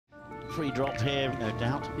Free drop here, no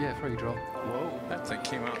doubt. Yeah, free drop. Whoa, that thing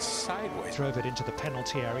came out sideways. Drove it into the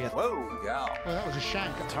penalty area. Whoa, yeah. Oh, that was a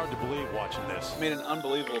shank. It's hard to believe watching this. Made an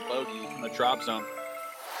unbelievable bogey in the drop zone.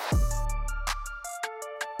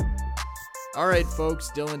 All right,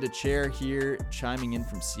 folks, Dylan DeChair here, chiming in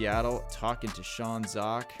from Seattle, talking to Sean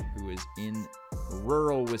Zock, who is in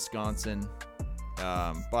rural Wisconsin.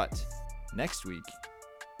 But next week,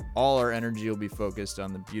 all our energy will be focused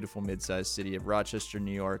on the beautiful mid-sized city of Rochester,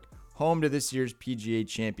 New York, home to this year's PGA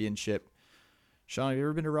Championship. Sean, have you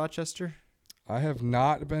ever been to Rochester? I have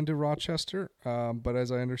not been to Rochester, but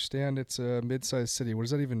as I understand, it's a mid-sized city. What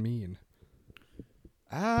does that even mean?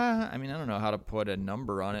 I don't know how to put a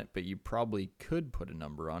number on it, but you probably could put a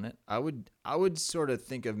number on it. I would sort of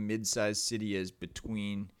think of mid-sized city as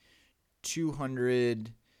between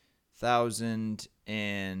 200,000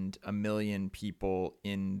 and 1 million people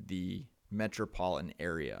in the metropolitan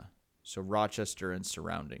area. So Rochester and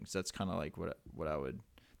surroundings. That's kind of like what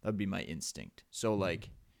that'd be my instinct. So like,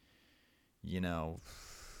 trying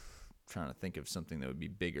to think of something that would be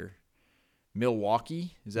bigger.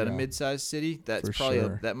 Milwaukee, is that a mid-sized city? That's probably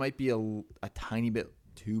that might be a tiny bit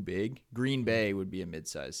too big. Green Bay would be a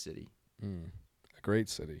mid-sized city. A great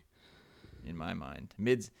city in my mind.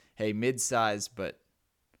 Mid-sized but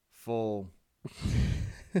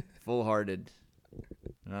full-hearted.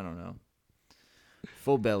 I don't know.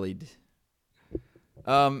 Full-bellied.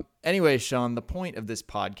 Anyway, Sean, the point of this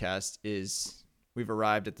podcast is we've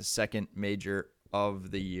arrived at the second major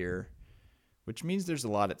of the year, which means there's a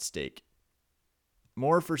lot at stake.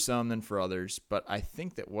 More for some than for others, but I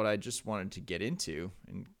think that what I just wanted to get into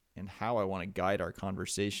and how I want to guide our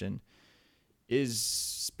conversation is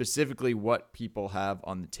specifically what people have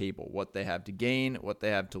on the table, what they have to gain, what they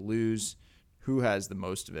have to lose, who has the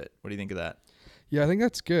most of it. What do you think of that? Yeah, I think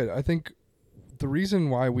that's good. I think the reason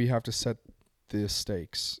why we have to set the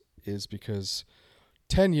stakes is because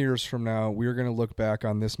 10 years from now, we're going to look back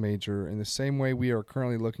on this major in the same way we are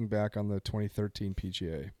currently looking back on the 2013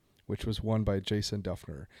 PGA, which was won by Jason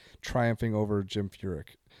Duffner, triumphing over Jim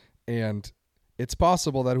Furyk. And it's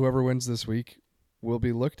possible that whoever wins this week will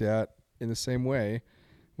be looked at in the same way,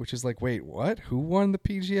 which is like, wait, what? Who won the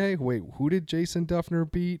PGA? Wait, who did Jason Duffner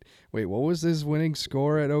beat? Wait, what was his winning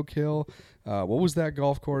score at Oak Hill? What was that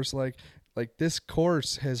golf course like? Like, this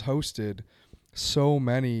course has hosted so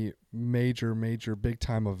many major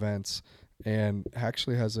big-time events and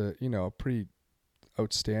actually has a pretty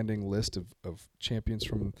outstanding list of champions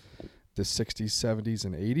from the 60s, 70s,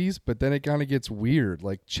 and 80s, but then it kind of gets weird.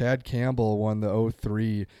 Like Chad Campbell won the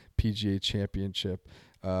 03 PGA Championship.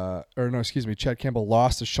 Chad Campbell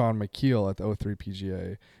lost to Shawn Michael at the 03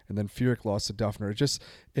 PGA, and then Furyk lost to Duffner.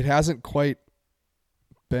 It hasn't quite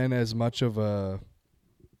been as much of a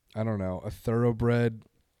thoroughbred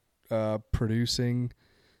producing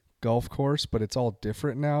golf course, but it's all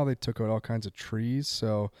different now. They took out all kinds of trees.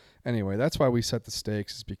 So anyway, that's why we set the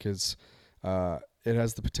stakes, is because it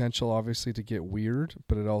has the potential, obviously, to get weird,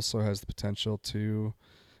 but it also has the potential to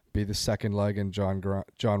be the second leg in John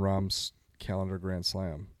Rahm's calendar Grand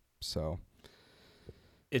Slam. So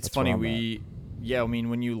it's funny.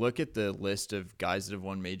 When you look at the list of guys that have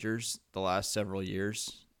won majors the last several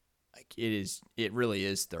years, like it really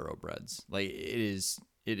is thoroughbreds. Like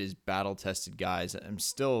it is battle-tested guys. I'm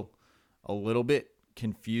still a little bit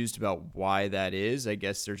confused about why that is. I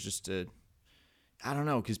guess there's just I don't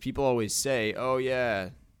know, because people always say, oh, yeah,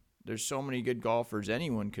 there's so many good golfers,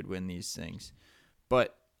 anyone could win these things.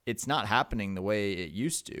 But it's not happening the way it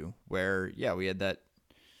used to, where, we had that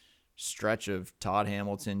stretch of Todd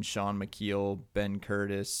Hamilton, Shawn Michael, Ben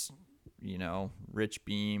Curtis, Rich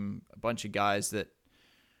Beam, a bunch of guys that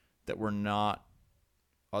were not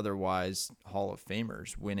otherwise Hall of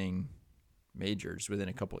Famers winning majors within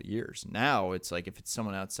a couple of years. Now it's like if it's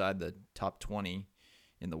someone outside the top 20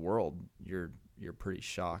 in the world, you're pretty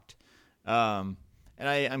shocked. And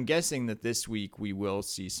I'm guessing that this week we will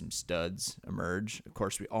see some studs emerge. Of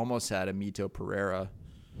course, we almost had a Mito Pereira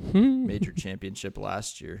major championship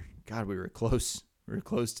last year. God, we were close. We were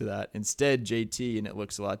close to that. Instead, JT, and it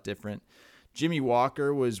looks a lot different. Jimmy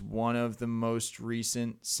Walker was one of the most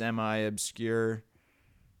recent semi-obscure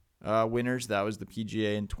winners. That was the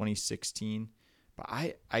PGA in 2016.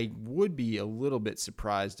 But I would be a little bit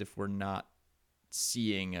surprised if we're not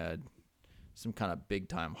seeing some kind of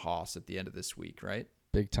big-time hoss at the end of this week, right?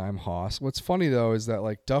 Big-time hoss. What's funny, though, is that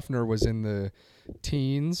like Duffner was in the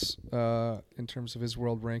teens in terms of his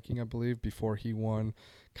world ranking, I believe, before he won,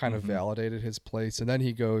 kind of validated his place. And then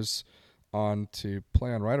he goes on to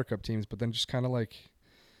play on Ryder Cup teams, but then just kind of like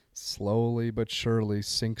slowly but surely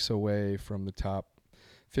sinks away from the top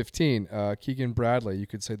 15, Keegan Bradley. You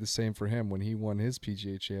could say the same for him when he won his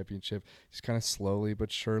PGA Championship. He's kind of slowly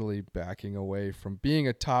but surely backing away from being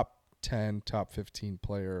a top 10, top 15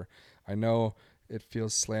 player. I know it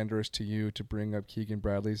feels slanderous to you to bring up Keegan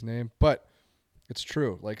Bradley's name, but it's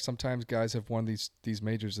true. Like sometimes guys have won these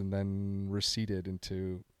majors and then receded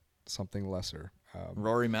into something lesser.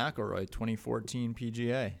 Rory McIlroy, 2014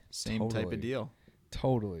 PGA, same type of deal.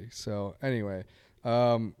 Totally. So anyway,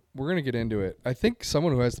 we're gonna get into it. I think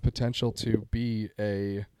someone who has the potential to be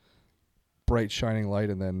a bright shining light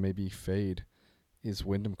and then maybe fade is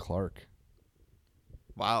Wyndham Clark.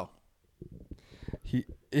 Wow. He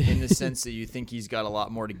in the sense that you think he's got a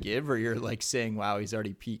lot more to give, or you're like saying, wow, he's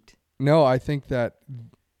already peaked? No, I think that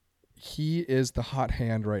he is the hot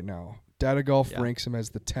hand right now. Data Golf ranks him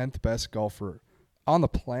as the 10th best golfer on the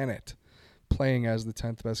planet, playing as the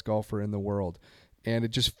 10th best golfer in the world. And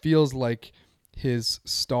it just feels like his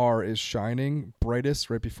star is shining brightest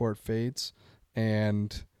right before it fades.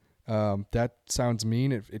 And that sounds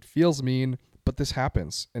mean. It feels mean, but this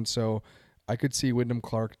happens. And so I could see Wyndham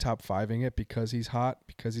Clark top 5ing it because he's hot,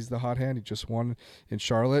 because he's the hot hand. He just won in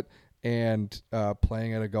Charlotte and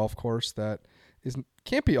playing at a golf course that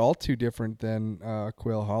can't be all too different than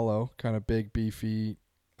Quail Hollow, kind of big, beefy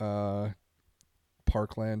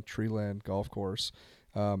parkland, treeland golf course.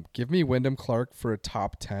 Give me Wyndham Clark for a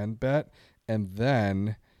top 10 bet, and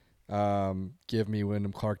then give me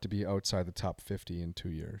Wyndham Clark to be outside the top 50 in 2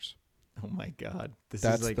 years. Oh my God,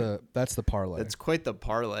 That's the parlay. That's quite the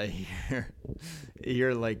parlay here.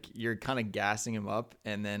 You're kind of gassing him up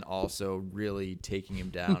and then also really taking him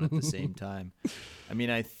down at the same time. I mean,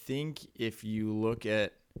 I think if you look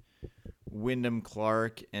at Wyndham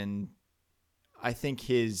Clark, and I think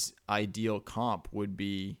his ideal comp would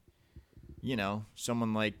be,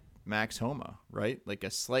 someone like Max Homa, right? Like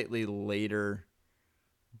a slightly later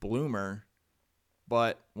bloomer.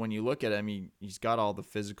 But when you look at him, he's got all the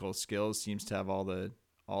physical skills, seems to have all the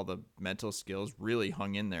mental skills, really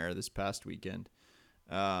hung in there this past weekend.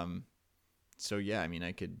 So yeah, I mean,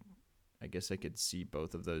 I guess I could see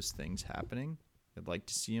both of those things happening. I'd like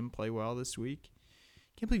to see him play well this week.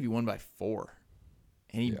 Can't believe he won by 4,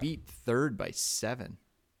 and he beat third by 7.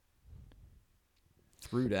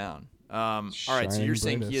 Threw down. All right, so you're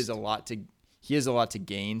saying he has a lot to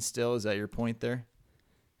gain still. Is that your point there?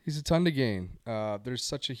 He's a ton to gain. There's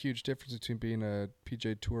such a huge difference between being a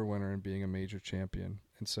PGA Tour winner and being a major champion.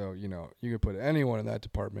 And so, you could put anyone in that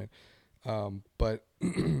department. But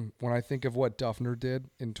when I think of what Duffner did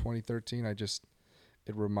in 2013, it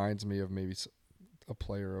reminds me of maybe a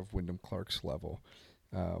player of Wyndham Clark's level.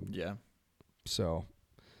 So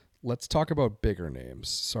let's talk about bigger names.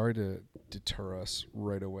 Sorry to deter us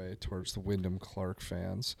right away towards the Wyndham Clark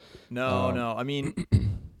fans. No. I mean...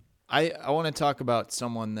 I want to talk about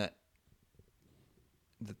someone that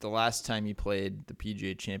the last time he played the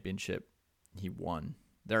PGA Championship, he won.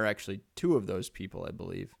 There are actually 2 of those people, I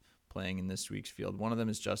believe, playing in this week's field. One of them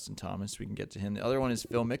is Justin Thomas. We can get to him. The other one is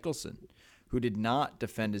Phil Mickelson, who did not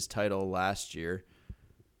defend his title last year.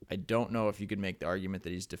 I don't know if you could make the argument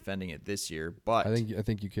that he's defending it this year, but I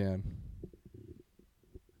think you can.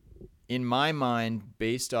 In my mind,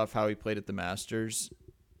 based off how he played at the Masters,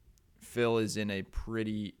 Phil is in a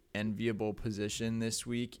pretty enviable position this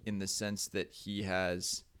week in the sense that he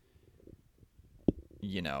has,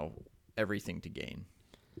 everything to gain.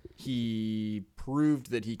 He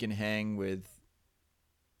proved that he can hang with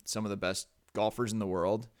some of the best golfers in the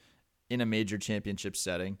world in a major championship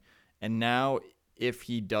setting. And now if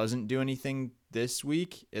he doesn't do anything this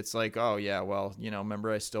week, it's like, oh yeah, well,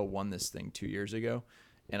 remember I still won this thing 2 years ago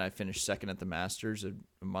and I finished second at the Masters a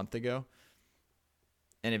month ago.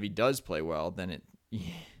 And if he does play well, then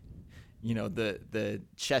the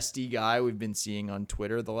chesty guy we've been seeing on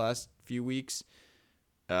Twitter the last few weeks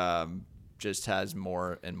just has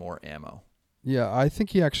more and more ammo. Yeah, I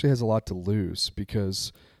think he actually has a lot to lose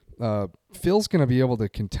because Phil's going to be able to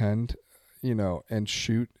contend, and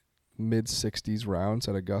shoot mid-60s rounds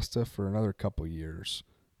at Augusta for another couple years.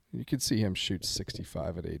 You could see him shoot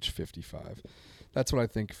 65 at age 55. That's what I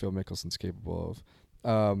think Phil Mickelson's capable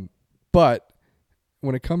of. But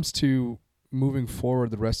when it comes to moving forward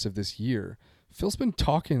the rest of this year, Phil's been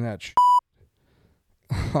talking that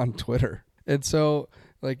on Twitter. And so,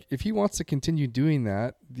 if he wants to continue doing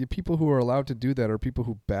that, the people who are allowed to do that are people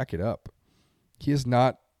who back it up. He has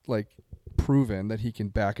not, proven that he can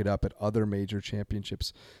back it up at other major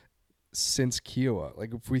championships since Kiowa.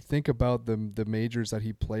 If we think about the majors that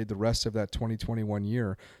he played the rest of that 2021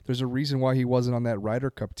 year, there's a reason why he wasn't on that Ryder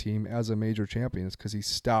Cup team as a major champion. It's because he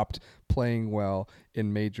stopped playing well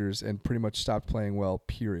in majors and pretty much stopped playing well,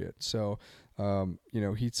 period. So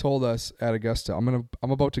He told us at Augusta,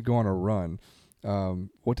 I'm about to go on a run.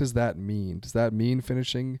 What does that mean? Does that mean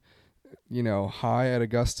finishing, high at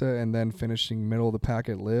Augusta and then finishing middle of the pack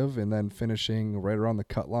at LIV and then finishing right around the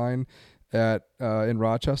cut line at in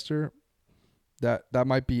Rochester? That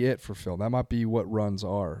might be it for Phil. That might be what runs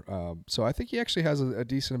are. So I think he actually has a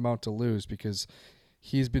decent amount to lose because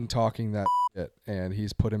he's been talking that shit and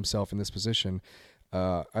he's put himself in this position.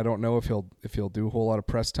 I don't know if he'll do a whole lot of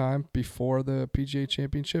press time before the PGA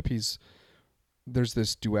Championship. There's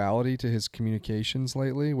this duality to his communications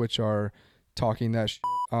lately, which are talking that shit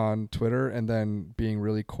on Twitter and then being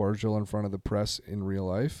really cordial in front of the press in real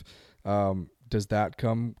life. Does that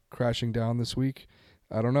come crashing down this week?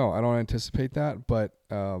 I don't know. I don't anticipate that, but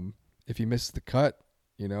if he misses the cut,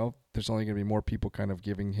 there's only going to be more people kind of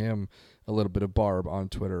giving him a little bit of barb on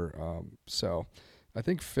Twitter. So I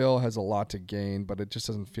think Phil has a lot to gain, but it just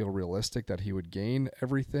doesn't feel realistic that he would gain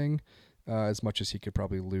everything as much as he could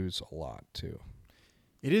probably lose a lot too.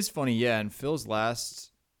 It is funny, yeah. And Phil's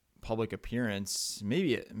last public appearance,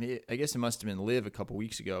 I guess it must have been LIV a couple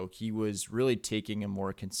weeks ago, he was really taking a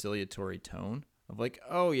more conciliatory tone of like,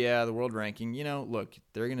 oh yeah, the world ranking, look,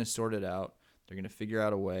 they're going to sort it out. They're going to figure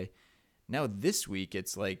out a way. Now this week,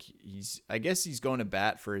 it's like I guess he's going to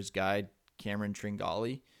bat for his guy, Cameron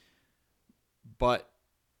Tringali, but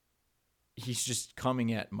he's just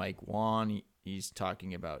coming at Mike Wan. He's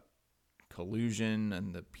talking about collusion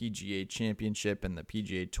and the PGA Championship and the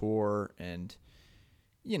PGA Tour. And,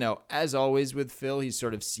 as always with Phil, he's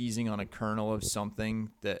sort of seizing on a kernel of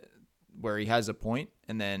something where he has a point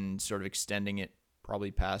and then sort of extending it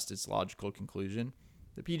probably past its logical conclusion.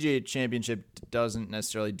 The PGA Championship doesn't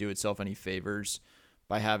necessarily do itself any favors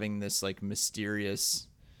by having this like mysterious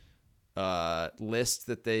list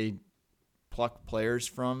that they pluck players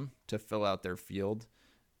from to fill out their field.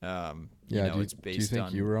 It's based on. Do you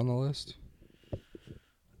think you were on the list?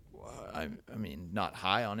 I mean, not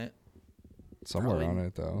high on it. Somewhere probably, on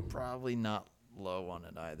it though. Probably not low on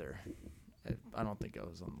it either. I don't think I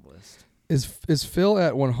was on the list. Is Phil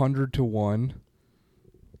at 100 to 1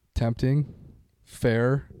 tempting?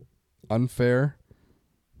 Fair? Unfair?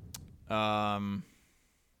 I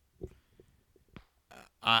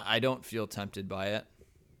don't feel tempted by it.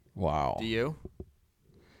 Wow. Do you?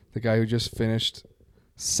 The guy who just finished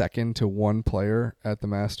second to one player at the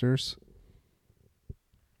Masters.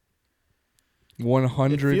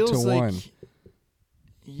 100 to 1.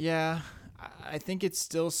 Yeah, I think it's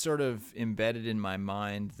still sort of embedded in my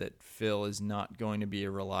mind that Phil is not going to be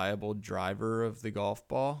a reliable driver of the golf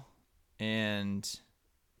ball. And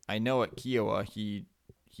I know at Kiowa he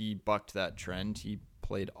bucked that trend. He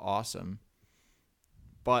played awesome.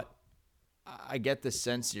 But I get the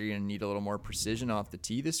sense you're going to need a little more precision off the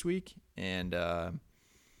tee this week. And, I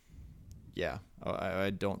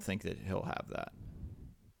don't think that he'll have that.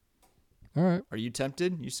 All right. Are you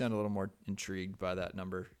tempted? You sound a little more intrigued by that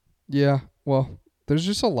number. Yeah. Well, there's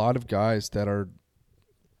just a lot of guys that are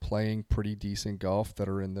playing pretty decent golf that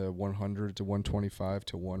are in the 100 to 125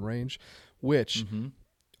 to 1 range, which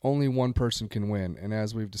only one person can win. And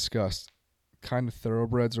as we've discussed, kind of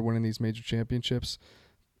thoroughbreds are winning these major championships.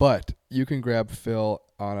 But you can grab Phil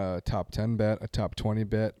on a top 10 bet, a top 20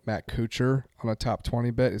 bet. Matt Kuchar on a top 20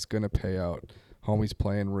 bet is going to pay out. Homie's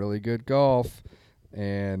playing really good golf.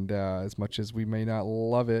 And as much as we may not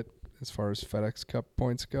love it as far as FedEx Cup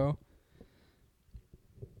points go,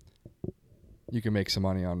 you can make some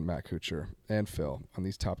money on Matt Kuchar and Phil on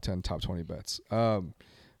these top 10, top 20 bets.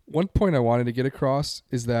 One point I wanted to get across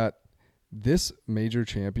is that this major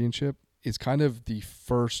championship is kind of the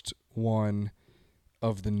first one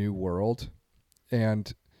of the new world.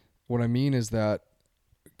 And what I mean is that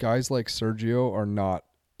guys like Sergio are not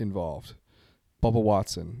involved. Bubba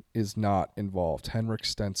Watson is not involved. Henrik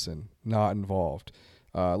Stenson, not involved.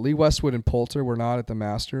 Lee Westwood and Poulter were not at the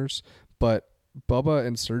Masters, but Bubba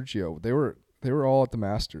and Sergio, they were all at the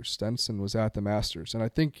Masters. Stenson was at the Masters. And I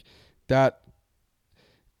think that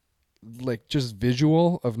like just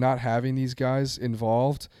visual of not having these guys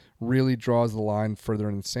involved really draws the line further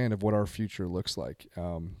in the sand of what our future looks like.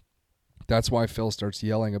 That's why Phil starts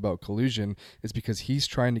yelling about collusion, is because he's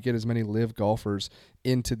trying to get as many LIV golfers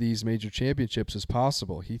into these major championships as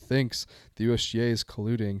possible. He thinks the USGA is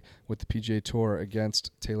colluding with the PGA Tour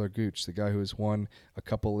against Taylor Gooch, the guy who has won a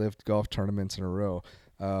couple LIV golf tournaments in a row.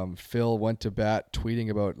 Phil went to bat tweeting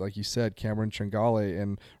about, like you said, Cameron Tringale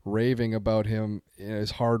and raving about him and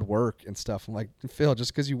his hard work and stuff. I'm like, Phil,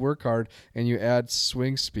 just because you work hard and you add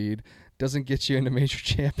swing speed doesn't get you into major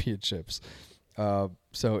championships.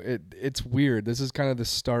 So it's weird. This is kind of the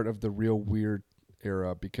start of the real weird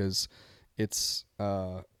era because it's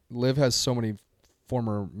LIV has so many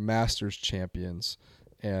former Masters champions,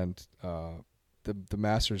 and the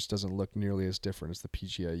Masters doesn't look nearly as different as the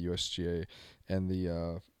PGA, USGA, and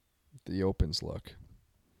the Opens look.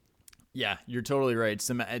 Yeah, you're totally right. It's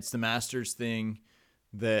the Masters thing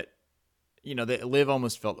that, the LIV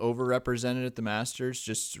almost felt overrepresented at the Masters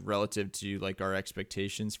just relative to like our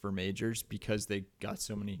expectations for majors because they got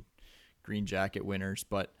so many green jacket winners.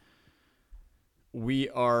 But we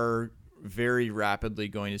are very rapidly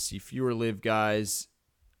going to see fewer LIV guys.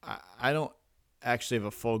 I don't actually have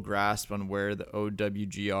a full grasp on where the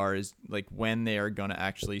OWGR is, like when they are going to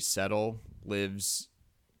actually settle LIV's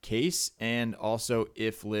case, and also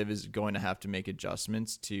if LIV is going to have to make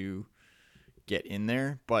adjustments to get in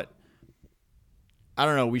there. But I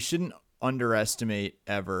don't know, we shouldn't underestimate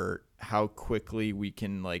ever how quickly we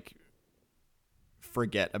can like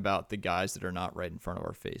forget about the guys that are not right in front of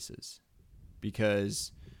our faces,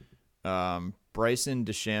 because Bryson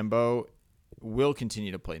DeChambeau will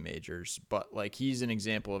continue to play majors, but like he's an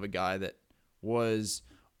example of a guy that was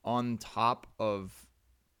on top of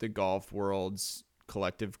the golf world's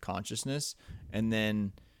collective consciousness, and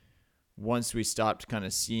then once we stopped kind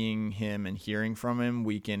of seeing him and hearing from him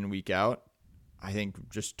week in, week out, I think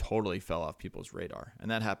just totally fell off people's radar, and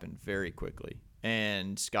that happened very quickly.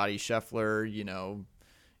 And Scotty Scheffler,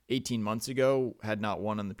 18 months ago had not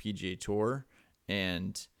won on the PGA Tour,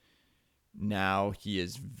 and now he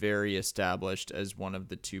is very established as one of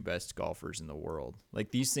the two best golfers in the world.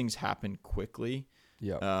 Like, these things happen quickly.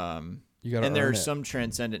 Yeah. And there are some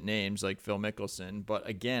transcendent names like Phil Mickelson, but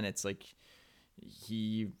again, it's like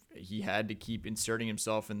he had to keep inserting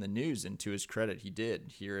himself in the news, and to his credit, he did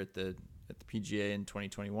here at the PGA in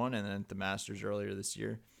 2021 and then at the Masters earlier this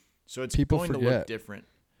year. So it's going to look different.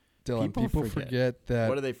 Dylan, people forget that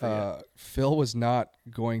what do they forget? Phil was not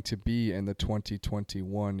going to be in the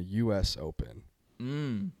 2021 U.S. Open.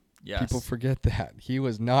 Yes. People forget that. He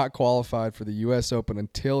was not qualified for the U.S. Open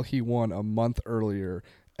until he won a month earlier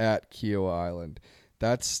at Kiowa Island.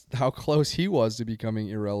 That's how close he was to becoming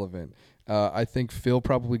irrelevant. I think Phil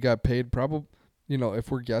probably got paid,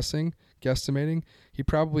 if we're guesstimating, he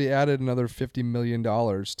probably added another $50 million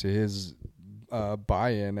to his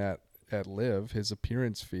buy-in at LIV, his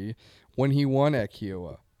appearance fee, when he won at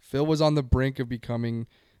Kiowa. Phil was on the brink of becoming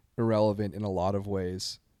irrelevant in a lot of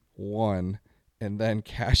ways. Won, and then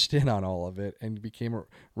cashed in on all of it and became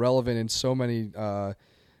relevant in so many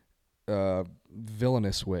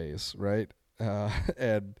villainous ways, right?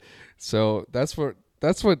 And so that's what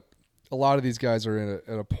a lot of these guys are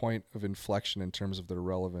at a point of inflection in terms of their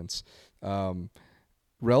relevance.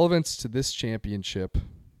 Relevance to this championship.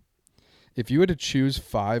 If you had to choose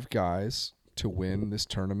 5 guys to win this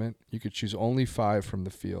tournament, you could choose only 5 from the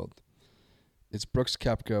field. Is Brooks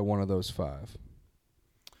Koepka one of those 5?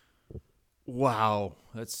 Wow,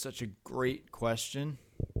 that's such a great question.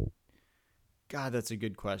 God, that's a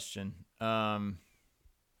good question. All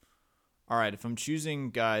right, if I'm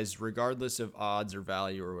choosing guys, regardless of odds or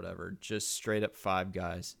value or whatever, just straight up 5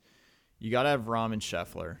 guys, you got to have Rahm and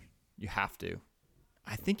Scheffler. You have to.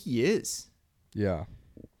 I think he is. Yeah.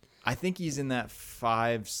 I think he's in that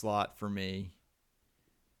 5 slot for me,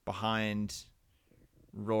 behind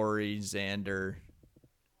Rory, Xander,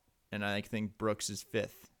 and I think Brooks is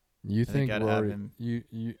 5th. You think Rory?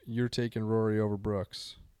 You're taking Rory over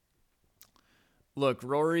Brooks? Look,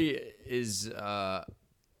 Rory is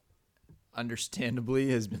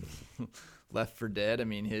understandably has been left for dead. I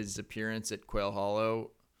mean, his appearance at Quail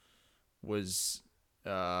Hollow was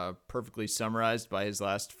perfectly summarized by his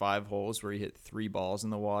last 5 holes, where he hit 3 balls in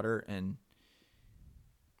the water and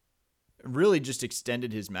really just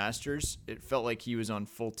extended his Masters. It felt like he was on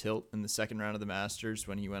full tilt in the second round of the Masters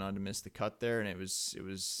when he went on to miss the cut there, and it was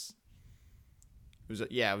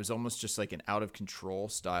almost just like an out of control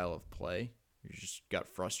style of play. He just got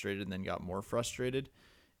frustrated and then got more frustrated,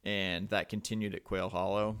 and that continued at Quail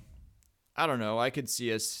Hollow. I don't know. I could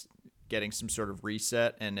see us getting some sort of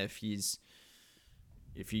reset, and if he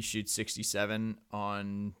shoots 67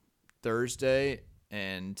 on Thursday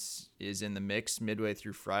and is in the mix midway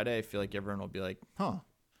through Friday, I feel like everyone will be like, oh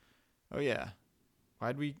yeah,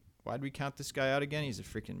 why'd we count this guy out again? He's a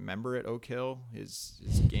freaking member at Oak Hill. His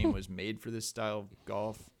game was made for this style of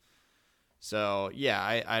golf. So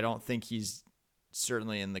yeah, I don't think he's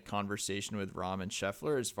certainly in the conversation with Rahm and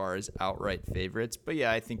Scheffler as far as outright favorites, but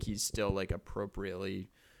yeah, I think he's still like appropriately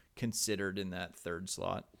considered in that 3rd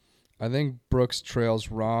slot. I think Brooks trails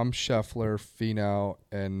Rahm, Scheffler, Finau,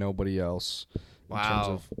 and nobody else.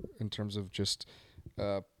 Wow. In terms of just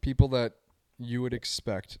people that you would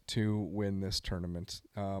expect to win this tournament.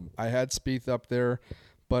 I had Spieth up there,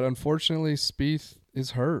 but unfortunately Spieth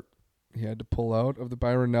is hurt. He had to pull out of the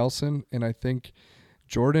Byron Nelson, and I think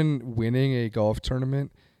Jordan winning a golf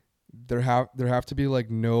tournament, there have to be like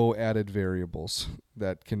no added variables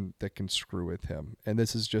that can screw with him. And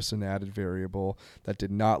this is just an added variable that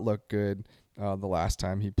did not look good the last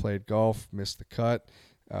time he played golf, missed the cut.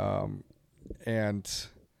 And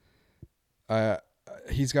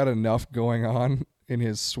he's got enough going on in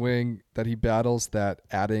his swing that he battles that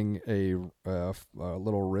adding a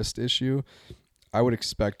little wrist issue. I would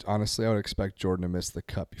expect Jordan to miss the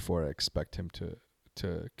cut before I expect him to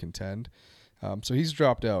contend. So he's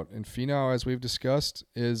dropped out. And Finau, as we've discussed,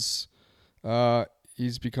 is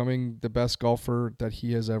he's becoming the best golfer that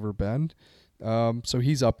he has ever been. So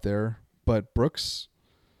he's up there. But Brooks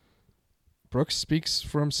speaks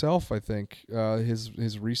for himself, I think.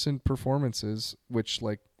 His recent performances, which,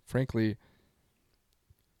 like, frankly,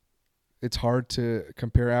 it's hard to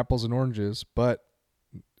compare apples and oranges, but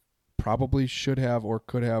probably should have or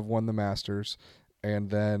could have won the Masters, and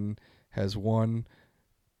then has won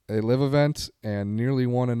a live event and nearly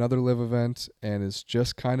won another live event, and is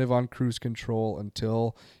just kind of on cruise control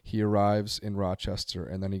until he arrives in Rochester,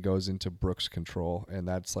 and then he goes into Brooks control, and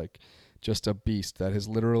that's like just a beast that has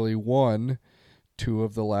literally won two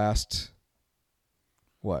of the last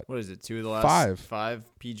what is it? Two of the last five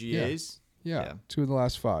PGAs. Yeah, two of the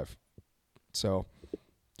last five. So,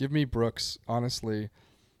 give me Brooks, honestly,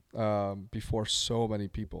 before so many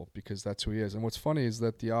people, because that's who he is. And what's funny is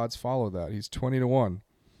that the odds follow that. He's 20-1.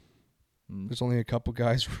 There's only a couple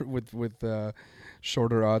guys with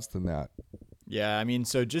shorter odds than that. Yeah, I mean,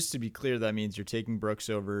 so just to be clear, that means you're taking Brooks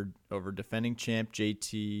over defending champ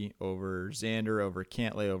JT, over Xander, over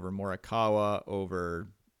Cantlay, over Morikawa, over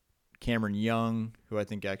Cameron Young, who I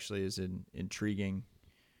think actually is intriguing.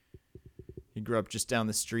 He grew up just down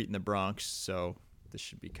the street in the Bronx, so this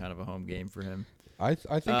should be kind of a home game for him. I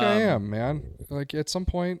think I am, man. Like, at some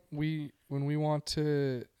point, when we want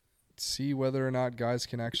to see whether or not guys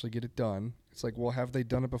can actually get it done, it's like, well, have they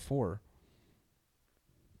done it before?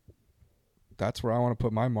 That's where I want to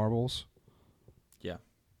put my marbles. Yeah.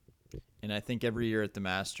 And I think every year at the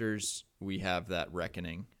Masters, we have that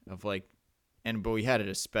reckoning of like, but we had it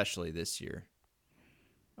especially this year.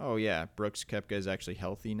 Oh, yeah, Brooks Koepka is actually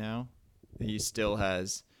healthy now. He still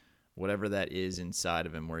has whatever that is inside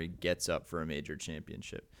of him where he gets up for a major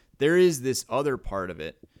championship. There is this other part of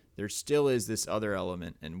it. There still is this other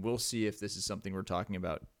element, and we'll see if this is something we're talking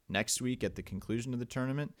about next week at the conclusion of the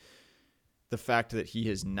tournament. The fact that he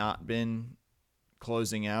has not been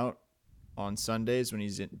closing out on Sundays when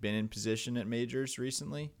he's been in position at majors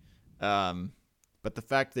recently. But the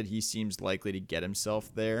fact that he seems likely to get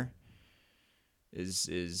himself there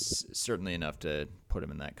is certainly enough to put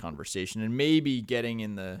him in that conversation. And maybe getting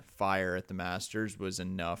in the fire at the Masters was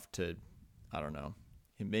enough to, I don't know,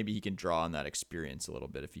 maybe he can draw on that experience a little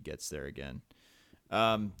bit if he gets there again.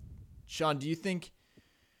 Sean, do you think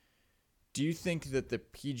that the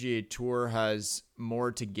PGA Tour has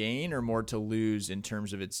more to gain or more to lose in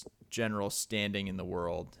terms of its general standing in the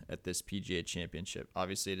world at this PGA Championship?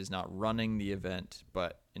 Obviously, it is not running the event,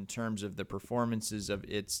 but in terms of the performances of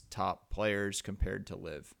its top players compared to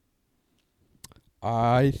LIV?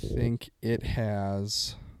 I think it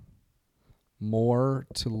has more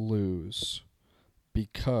to lose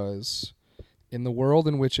because in the world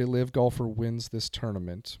in which a LIV golfer wins this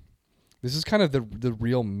tournament, this is kind of the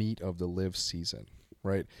real meat of the LIV season,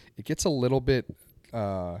 right? It gets a little bit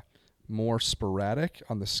more sporadic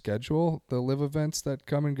on the schedule, the LIV events that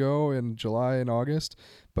come and go in July and August,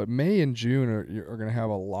 but May and June are going to have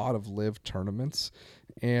a lot of LIV tournaments,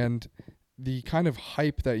 and the kind of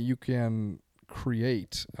hype that you can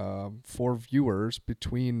create for viewers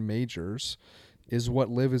between majors is what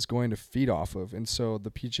LIV is going to feed off of. And so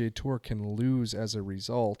the PGA Tour can lose as a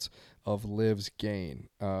result of LIV's gain.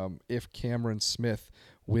 If Cameron Smith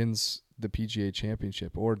wins the PGA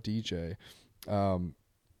Championship or DJ,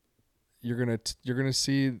 you're gonna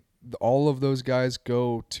see all of those guys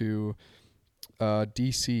go to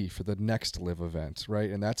DC for the next LIV event, right?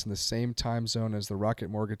 And that's in the same time zone as the Rocket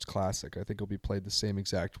Mortgage Classic. I think it'll be played the same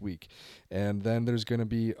exact week. And then there's going to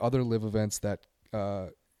be other LIV events that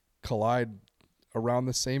collide around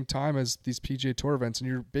the same time as these PGA Tour events, and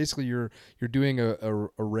you're doing a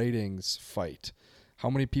ratings fight. How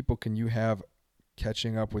many people can you have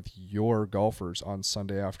catching up with your golfers on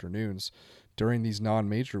Sunday afternoons during these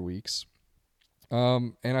non-major weeks?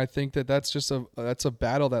 And I think that's a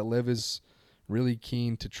battle that LIV is really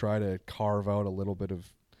keen to try to carve out a little bit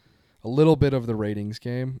of the ratings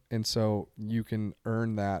game, and so you can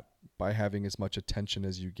earn that by having as much attention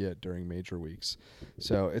as you get during major weeks.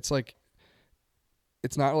 So it's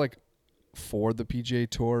not like for the PGA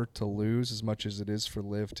Tour to lose as much as it is for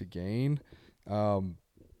LIV to gain.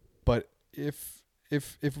 But if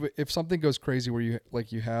if something goes crazy where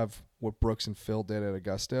you have what Brooks and Phil did at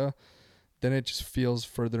Augusta, then it just feels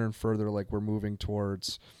further and further like we're moving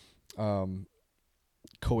towards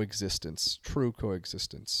coexistence, true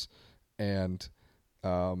coexistence, and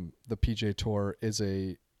the PGA Tour is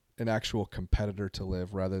an actual competitor to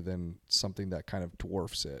LIV rather than something that kind of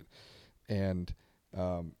dwarfs it. And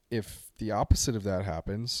if the opposite of that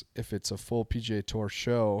happens, if it's a full PGA Tour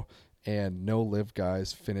show and no LIV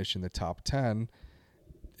guys finish in the top 10,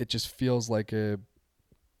 it just feels like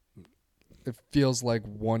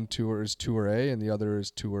one tour is Tour A and the other is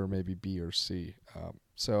Tour maybe B or C.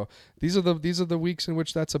 So these are the weeks in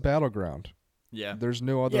which that's a battleground. Yeah. There's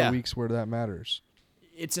no other weeks where that matters.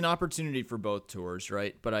 It's an opportunity for both tours,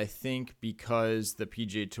 right? But I think because the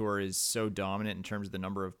PGA Tour is so dominant in terms of the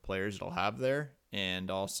number of players it'll have there,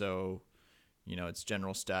 and also, its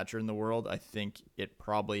general stature in the world, I think it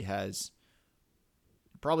probably has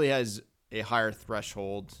a higher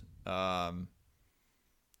threshold.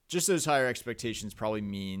 Just those higher expectations probably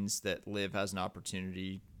means that LIV has an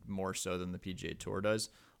opportunity more so than the PGA Tour does.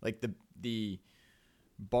 Like the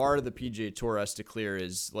bar the PGA Tour has to clear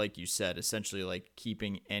is, like you said, essentially like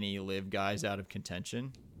keeping any LIV guys out of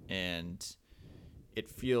contention. And it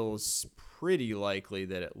feels pretty likely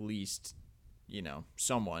that at least,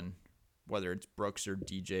 someone, whether it's Brooks or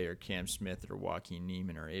DJ or Cam Smith or Joaquin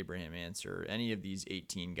Niemann or Abraham Answer or any of these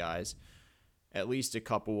 18 guys, at least a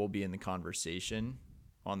couple will be in the conversation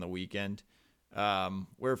on the weekend.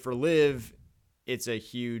 Where for LIV, it's a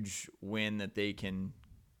huge win that they can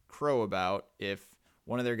crow about if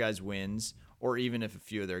one of their guys wins, or even if a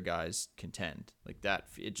few of their guys contend. Like that,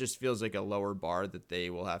 it just feels like a lower bar that they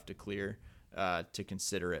will have to clear to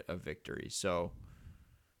consider it a victory. So,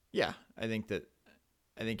 yeah, I think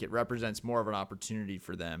it represents more of an opportunity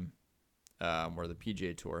for them, where the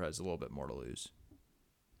PGA Tour has a little bit more to lose.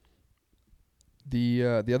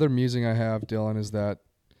 The other musing I have, Dylan, is that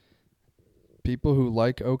people who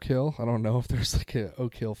like Oak Hill, I don't know if there's like an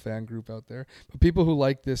Oak Hill fan group out there, but people who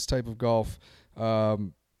like this type of golf,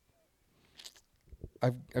 I've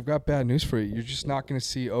got bad news for you. You're just not going to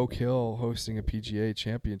see Oak Hill hosting a PGA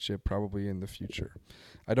championship probably in the future.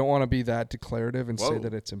 I don't want to be that declarative and say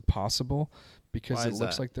that it's impossible, because it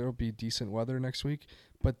looks like there will be decent weather next week,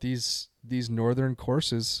 but these northern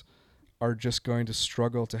courses are just going to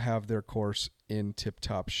struggle to have their course in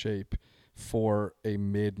tip-top shape for a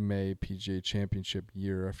mid-May PGA championship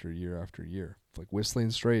year after year after year. Like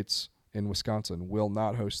Whistling Straits in Wisconsin will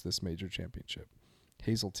not host this major championship.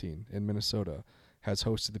 Hazeltine in Minnesota has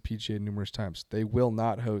hosted the PGA numerous times. They will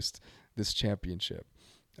not host this championship.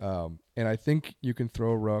 And I think you can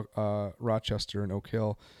throw Rochester and Oak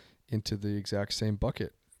Hill into the exact same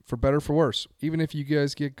bucket, for better or for worse. Even if you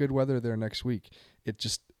guys get good weather there next week,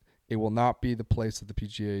 it will not be the place that the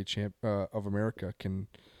PGA of America can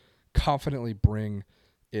confidently bring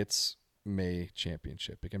its May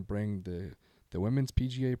championship. It can bring the women's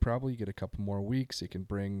PGA probably, get a couple more weeks. It can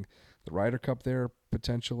bring the Ryder Cup there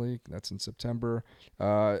potentially. That's in September.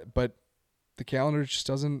 But the calendar just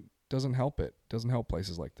doesn't help it. Doesn't help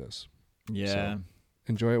places like this. Yeah. So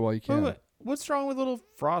enjoy it while you can. What's wrong with a little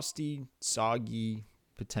frosty, soggy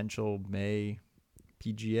potential May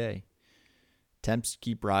PGA? Temps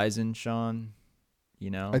keep rising, Sean.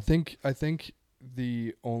 I think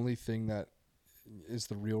the only thing that is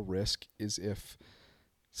the real risk is if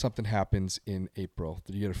something happens in April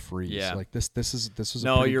that you get a freeze. Yeah. Like this was a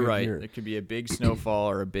no, pretty you're good right. year. It could be a big snowfall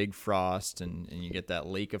or a big frost, and you get that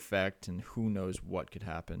lake effect, and who knows what could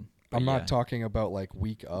happen. But I'm not talking about like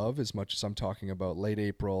week of as much as I'm talking about late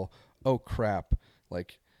April. Oh crap!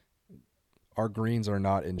 Like our greens are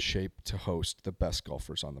not in shape to host the best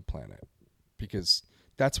golfers on the planet, because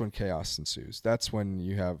that's when chaos ensues. That's when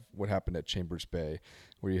you have what happened at Chambers Bay,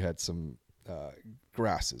 where you had some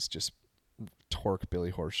grasses just torque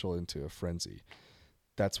Billy Horschel into a frenzy.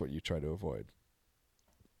 That's what you try to avoid.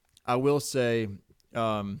 I will say,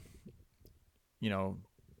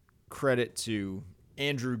 credit to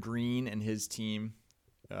Andrew Green and his team,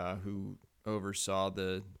 who oversaw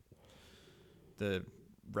the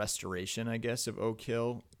restoration, I guess, of Oak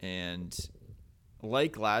Hill. And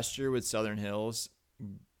like last year with Southern Hills,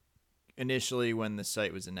 initially when the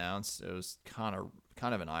site was announced, it was kind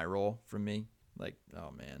of an eye roll from me. Like,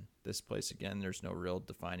 oh man, this place again, there's no real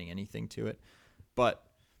defining anything to it. But,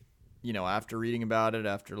 after reading about it,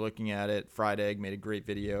 after looking at it, Fried Egg made a great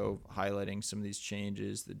video highlighting some of these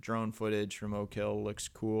changes. The drone footage from Oak Hill looks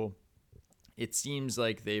cool. It seems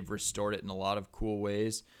like they've restored it in a lot of cool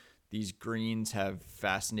ways. These greens have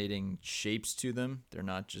fascinating shapes to them. They're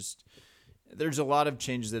not just... There's a lot of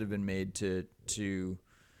changes that have been made to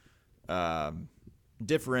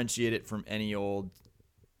differentiate it from any old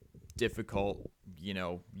difficult,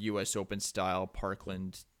 U.S. Open style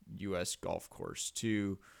Parkland U.S. golf course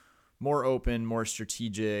to more open, more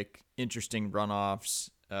strategic, interesting runoffs,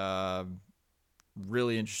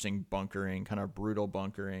 really interesting bunkering, kind of brutal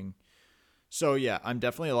bunkering. So, yeah, I'm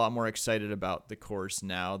definitely a lot more excited about the course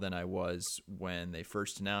now than I was when they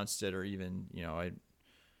first announced it, or even, I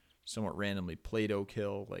somewhat randomly played Oak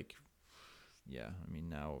Hill,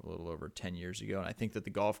 now a little over 10 years ago. And I think that the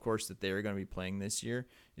golf course that they're going to be playing this year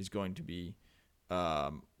is going to be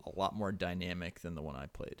a lot more dynamic than the one I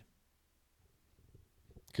played.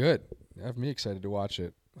 Good. Have me excited to watch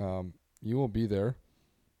it. You will be there.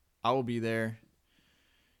 I will be there.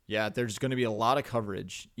 Yeah, there's going to be a lot of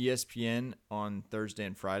coverage. ESPN on Thursday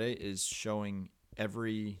and Friday is showing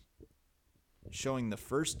the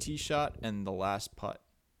first tee shot and the last putt.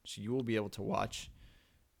 So you will be able to watch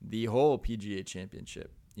the whole PGA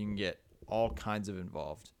Championship. You can get all kinds of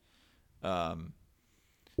involved.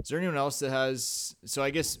 Is there anyone else that has? So I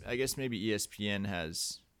guess maybe ESPN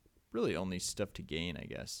has really only stuff to gain. I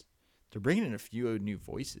guess they're bringing in a few new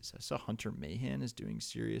voices. I saw Hunter Mahan is doing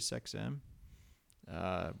Sirius XM.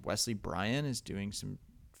 Wesley Bryan is doing some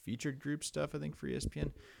featured group stuff, I think, for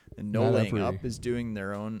ESPN. And No Laying Up is doing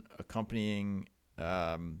their own accompanying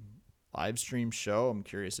live stream show. I'm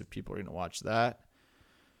curious if people are going to watch that.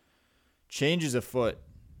 Changes afoot,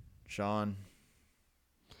 Sean.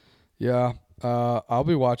 Yeah, I'll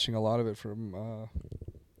be watching a lot of it from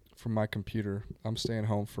my computer. I'm staying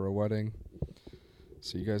home for a wedding,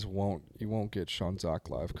 so you guys won't get Sean Zock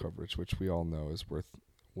live coverage, which we all know is worth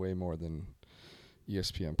way more than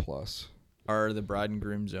ESPN Plus. Are the bride and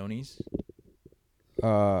groom zonies?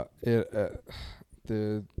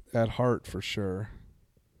 At heart for sure.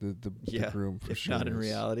 The groom for sure. Not in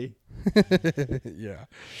reality. Yeah.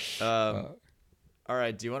 All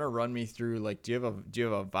right. Do you want to run me through, do you have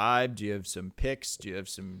a vibe? Do you have some picks? Do you have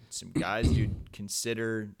some guys you'd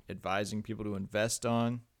consider advising people to invest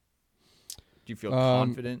on? Do you feel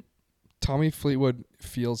confident? Tommy Fleetwood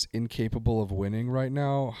feels incapable of winning right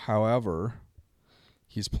now. However,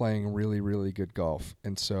 he's playing really, really good golf.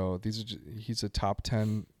 And so he's a top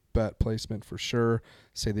 10 bet placement for sure.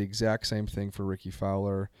 Say the exact same thing for Ricky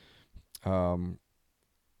Fowler.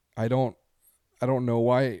 I don't know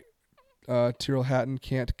why Tyrrell Hatton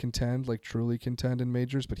can't truly contend in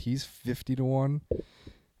majors, but he's 50-1.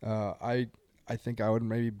 I think I would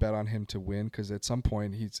maybe bet on him to win, because at some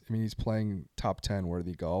point he's playing top 10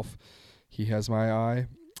 worthy golf. He has my eye.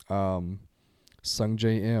 Sung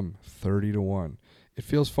J M 30-1. It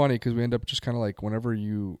feels funny because we end up just kind of whenever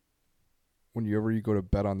you go to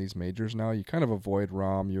bet on these majors now, you kind of avoid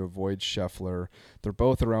Rahm, you avoid Scheffler. They're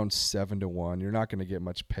both around 7-1. You're not going to get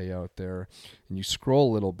much payout there. And you scroll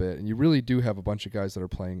a little bit, and you really do have a bunch of guys that are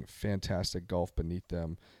playing fantastic golf beneath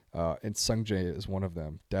them. And Sung Jae is one of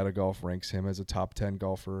them. Data Golf ranks him as a top 10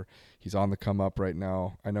 golfer. He's on the come up right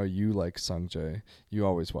now. I know you like Sung Jae. You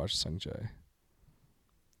always watch Sung Jae.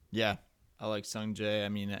 Yeah, I like Sung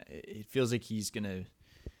Jae. It feels like he's gonna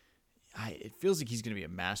be a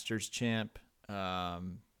Masters champ. I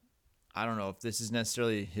don't know if this is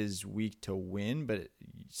necessarily his week to win, but it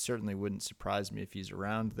certainly wouldn't surprise me if he's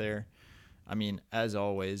around there. As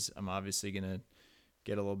always, I'm obviously gonna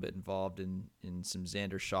get a little bit involved in some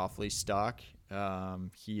Xander Schauffele stock.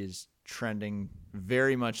 He is trending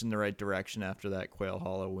very much in the right direction after that Quail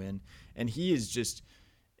Hollow win, and he is just.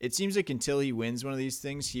 It seems like until he wins one of these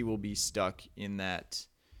things, he will be stuck in that,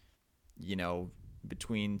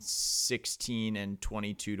 between 16 and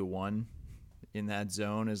 22-1 in that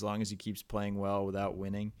zone, as long as he keeps playing well without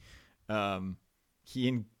winning. He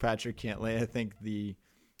and Patrick Cantlay, I think the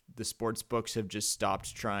sports books have just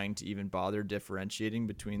stopped trying to even bother differentiating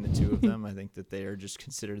between the two of them. I think that they are just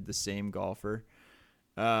considered the same golfer.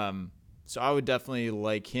 So I would definitely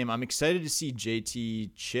like him. I'm excited to see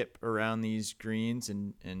JT chip around these greens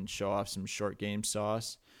and show off some short game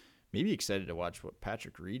sauce. Maybe excited to watch what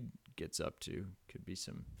Patrick Reed gets up to. Could be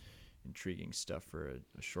some intriguing stuff for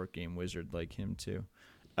a short game wizard like him too.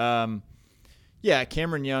 Yeah,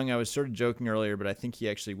 Cameron Young, I was sort of joking earlier, but I think he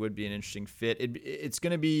actually would be an interesting fit. It's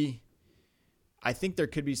going to be – I think there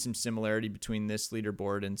could be some similarity between this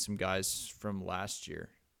leaderboard and some guys from last year.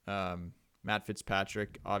 Matt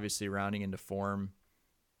Fitzpatrick, obviously rounding into form,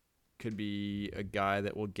 could be a guy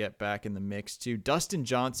that will get back in the mix too. Dustin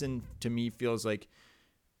Johnson, to me, feels like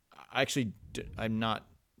I'm not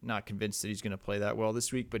convinced that he's going to play that well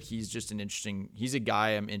this week, but he's just he's a guy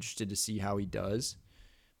I'm interested to see how he does,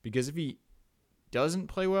 because if he doesn't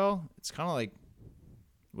play well, it's kind of like,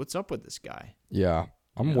 what's up with this guy? Yeah,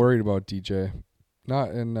 I'm worried about DJ. Not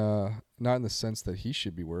in the sense that he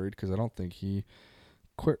should be worried, because I don't think he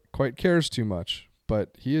quite cares too much.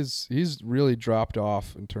 But he's really dropped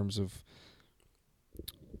off in terms of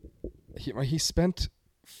he spent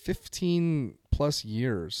 15 plus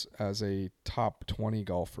years as a top 20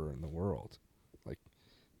 golfer in the world. Like,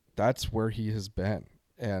 that's where he has been,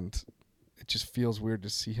 and it just feels weird to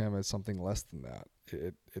see him as something less than that.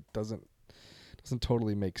 It doesn't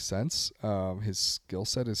totally make sense. His skill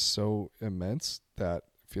set is so immense that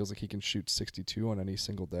it feels like he can shoot 62 on any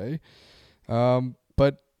single day.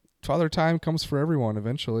 But Father Time comes for everyone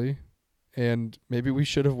eventually, and maybe we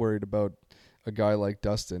should have worried about a guy like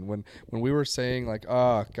Dustin when we were saying like,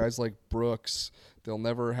 guys like Brooks, they'll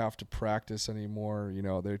never have to practice anymore. You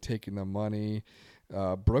know, they're taking the money.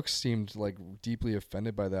 Brooks seemed like deeply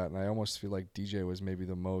offended by that, and I almost feel like DJ was maybe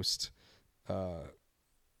the most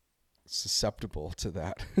susceptible to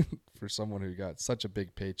that for someone who got such a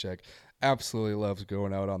big paycheck, absolutely loves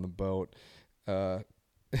going out on the boat.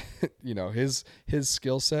 You know, his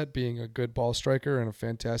skill set, being a good ball striker and a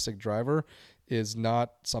fantastic driver, is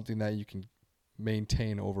not something that you can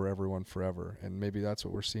maintain over everyone forever. And maybe that's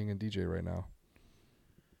what we're seeing in DJ right now.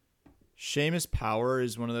 Seamus Power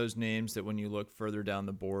is one of those names that when you look further down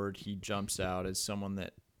the board, he jumps out as someone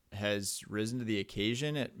that has risen to the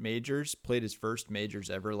occasion at majors, played his first majors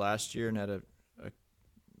ever last year, and had a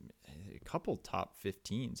couple top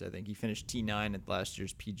 15s. I think he finished T9 at last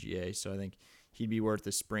year's PGA, so I think he'd be worth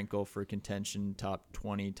a sprinkle for contention, top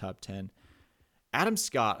 20, top 10. Adam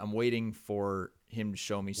Scott, I'm waiting for him to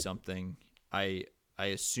show me something. I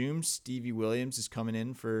assume Stevie Williams is coming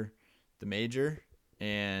in for the major,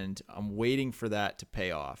 and I'm waiting for that to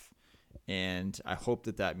pay off. And I hope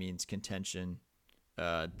that means contention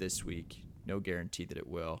this week. No guarantee that it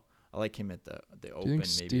will. I like him at the Open. Do you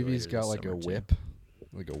think maybe Stevie's got like a whip? Too.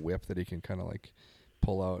 Like a whip that he can kind of like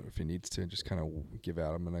pull out if he needs to and just kind of give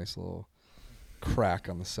Adam a nice little crack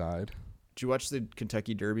on the side. Did you watch the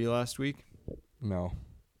Kentucky Derby last week? No.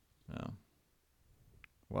 No.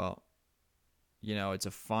 Well, you know, it's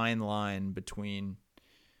a fine line between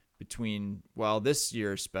well, this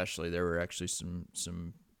year especially, there were actually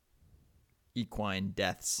some equine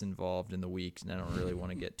deaths involved in the weeks, and I don't really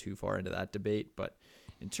want to get too far into that debate, but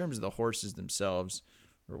in terms of the horses themselves,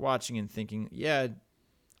 we're watching and thinking, yeah,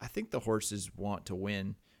 I think the horses want to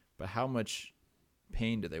win, but how much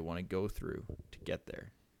pain do they want to go through to get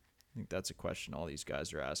there? I think that's a question all these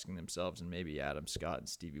guys are asking themselves, and maybe Adam Scott and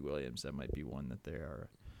Stevie Williams, that might be one that they are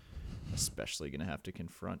especially going to have to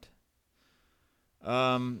confront.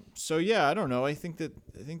 So yeah, I don't know. I think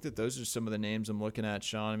that those are some of the names I'm looking at,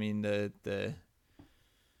 Sean. I mean,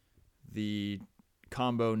 the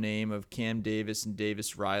combo name of Cam Davis and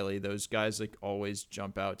Davis Riley, those guys like always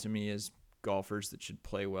jump out to me as golfers that should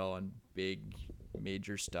play well on big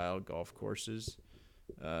major style golf courses,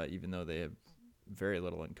 even though they have very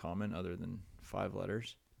little in common other than 5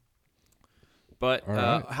 letters. But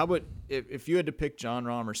right. How about if you had to pick Jon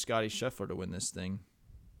Rahm or Scotty Scheffler to win this thing,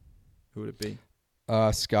 who would it be?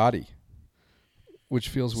 Scotty, which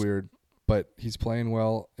feels weird, but he's playing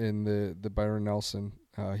well in the Byron Nelson.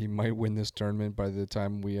 He might win this tournament by the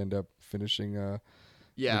time we end up finishing.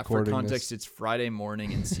 Yeah, for context, it's Friday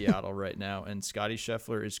morning in Seattle right now, and Scotty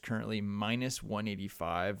Scheffler is currently minus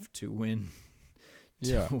 185 to win.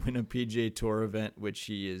 Win a PGA Tour event, which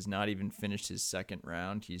he has not even finished his second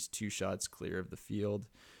round. He's 2 shots clear of the field.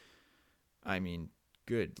 I mean,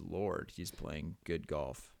 good Lord, he's playing good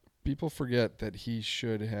golf. People forget that he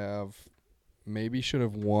should have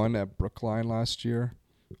won at Brookline last year.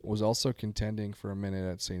 Was also contending for a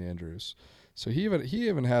minute at St. Andrews. So he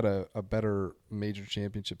even had a better major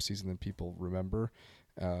championship season than people remember.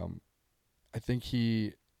 I think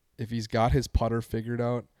if he's got his putter figured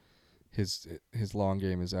out, his long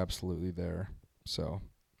game is absolutely there. So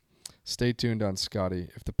stay tuned on Scotty.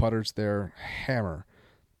 If the putter's there, hammer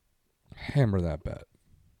that bet.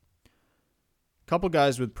 Couple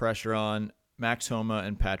guys with pressure on, Max Homa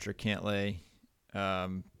and Patrick Cantlay.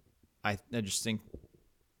 I just think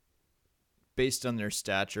based on their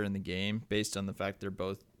stature in the game, based on the fact they're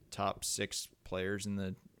both top 6 players in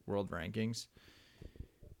the world rankings,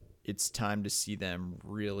 it's time to see them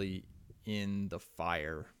really in the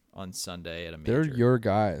fire on Sunday at a major. They're your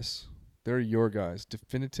guys.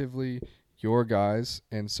 Definitively your guys.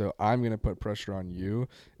 And so I'm going to put pressure on you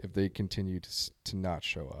if they continue to not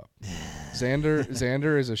show up.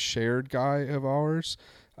 Xander is a shared guy of ours.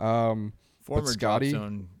 Former Scotty, Drop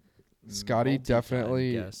Zone Scotty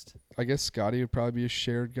definitely. Guest. I guess Scotty would probably be a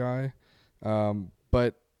shared guy.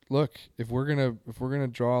 But look, if we're gonna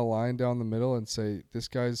draw a line down the middle and say this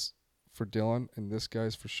guy's for Dylan and this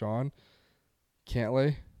guy's for Sean,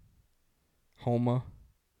 Cantlay, Homa,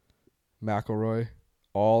 McIlroy,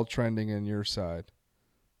 all trending in your side.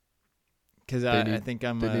 Because I think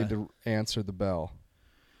they need to answer the bell.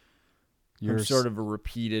 I'm sort of a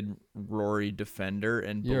repeated Rory defender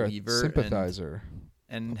and you're believer. A sympathizer.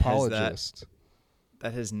 And apologist.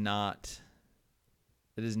 That has not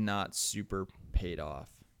super paid off.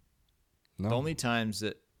 No. The only times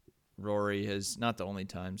that Rory has, not the only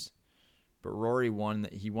times, but Rory won.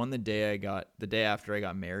 He won the day after I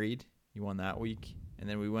got married. He won that week, and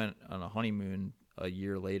then we went on a honeymoon a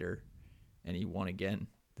year later, and he won again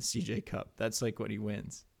the CJ Cup. That's like when he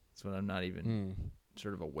wins. That's when I'm not even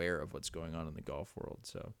sort of aware of what's going on in the golf world.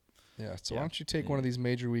 So why don't you take one of these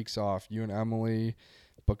major weeks off? You and Emily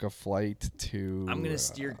book a flight to. I'm gonna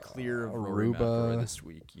steer clear of Rory McIlroy this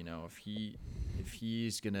week. You know, if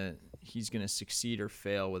he's gonna succeed or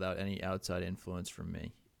fail without any outside influence from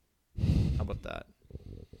me. How about that?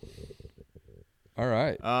 All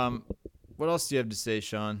right. What else do you have to say,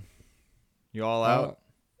 Sean? You all out?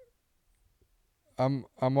 I'm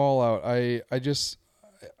all out. I guess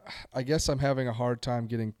I'm having a hard time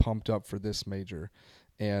getting pumped up for this major,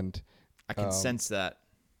 and I can sense that.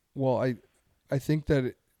 Well, I think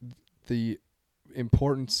that the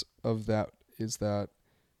importance of that is that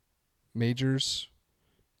majors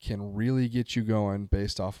can really get you going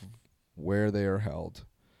based off of where they are held.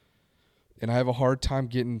 And I have a hard time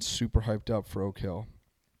getting super hyped up for Oak Hill.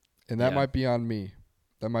 And that might be on me.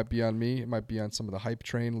 It might be on some of the hype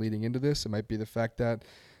train leading into this. It might be the fact that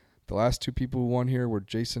the last two people who won here were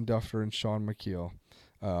Jason Dufner and Sean McKeel.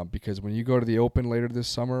 Because when you go to the Open later this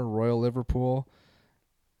summer, Royal Liverpool,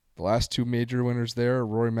 the last two major winners there are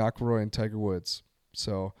Rory McIlroy and Tiger Woods.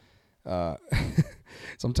 So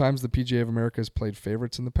sometimes the PGA of America has played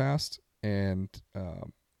favorites in the past. And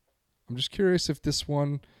I'm just curious if this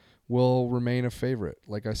one will remain a favorite.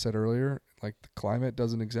 Like I said earlier, like the climate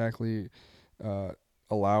doesn't exactly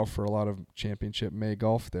allow for a lot of championship May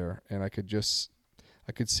golf there, and I could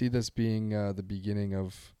see this being the beginning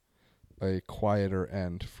of a quieter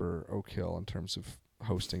end for Oak Hill in terms of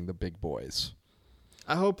hosting the big boys.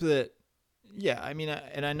 I hope that,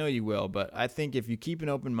 and I know you will, but I think if you keep an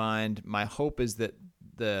open mind, my hope is that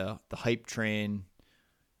the hype train,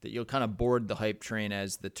 that you'll kind of board the hype train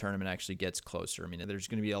as the tournament actually gets closer. I mean, there's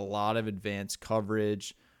going to be a lot of advanced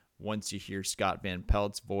coverage once you hear Scott Van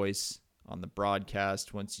Pelt's voice on the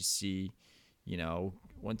broadcast, once you see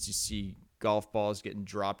golf balls getting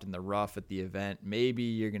dropped in the rough at the event, maybe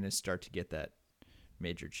you're going to start to get that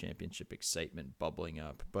major championship excitement bubbling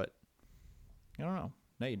up. But I don't know.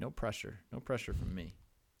 No pressure. No pressure from me.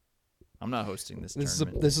 I'm not hosting this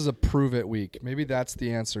tournament. This is a prove it week. Maybe that's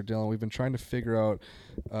the answer, Dylan. We've been trying to figure out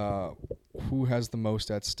who has the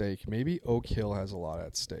most at stake. Maybe Oak Hill has a lot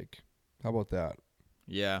at stake. How about that?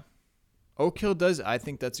 Yeah. Oak Hill does. I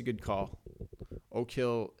think that's a good call. Oak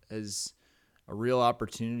Hill has a real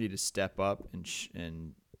opportunity to step up,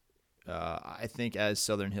 and I think as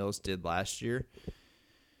Southern Hills did last year,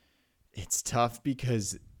 it's tough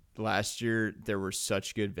because last year there were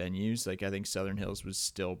such good venues. Like I think Southern Hills was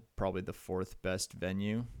still probably the fourth best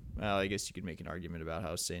venue. Well, I guess you could make an argument about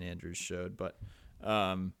how St. Andrews showed, but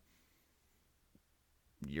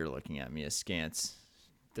you're looking at me askance.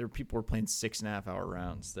 People were playing 6.5 hour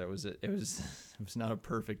rounds. It was not a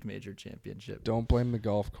perfect major championship. Don't blame the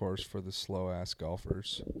golf course for the slow ass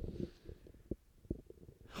golfers.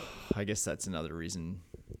 I guess that's another reason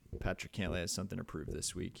Patrick Cantlay has something to prove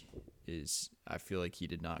this week. Is I feel like he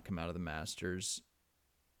did not come out of the Masters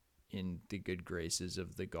in the good graces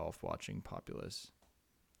of the golf watching populace.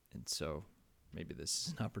 And so maybe this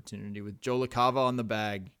is an opportunity with Joe LaCava on the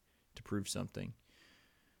bag to prove something.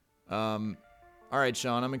 All right,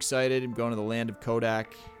 Sean, I'm excited. I'm going to the land of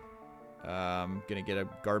Kodak. I'm going to get a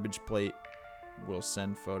garbage plate. We'll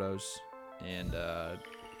send photos and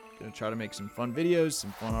going to try to make some fun videos,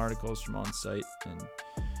 some fun articles from on site, and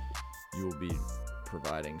you will be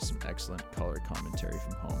providing some excellent color commentary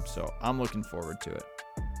from home. So I'm looking forward to it.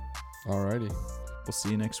 Alrighty. We'll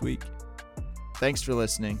see you next week. Thanks for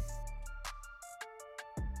listening.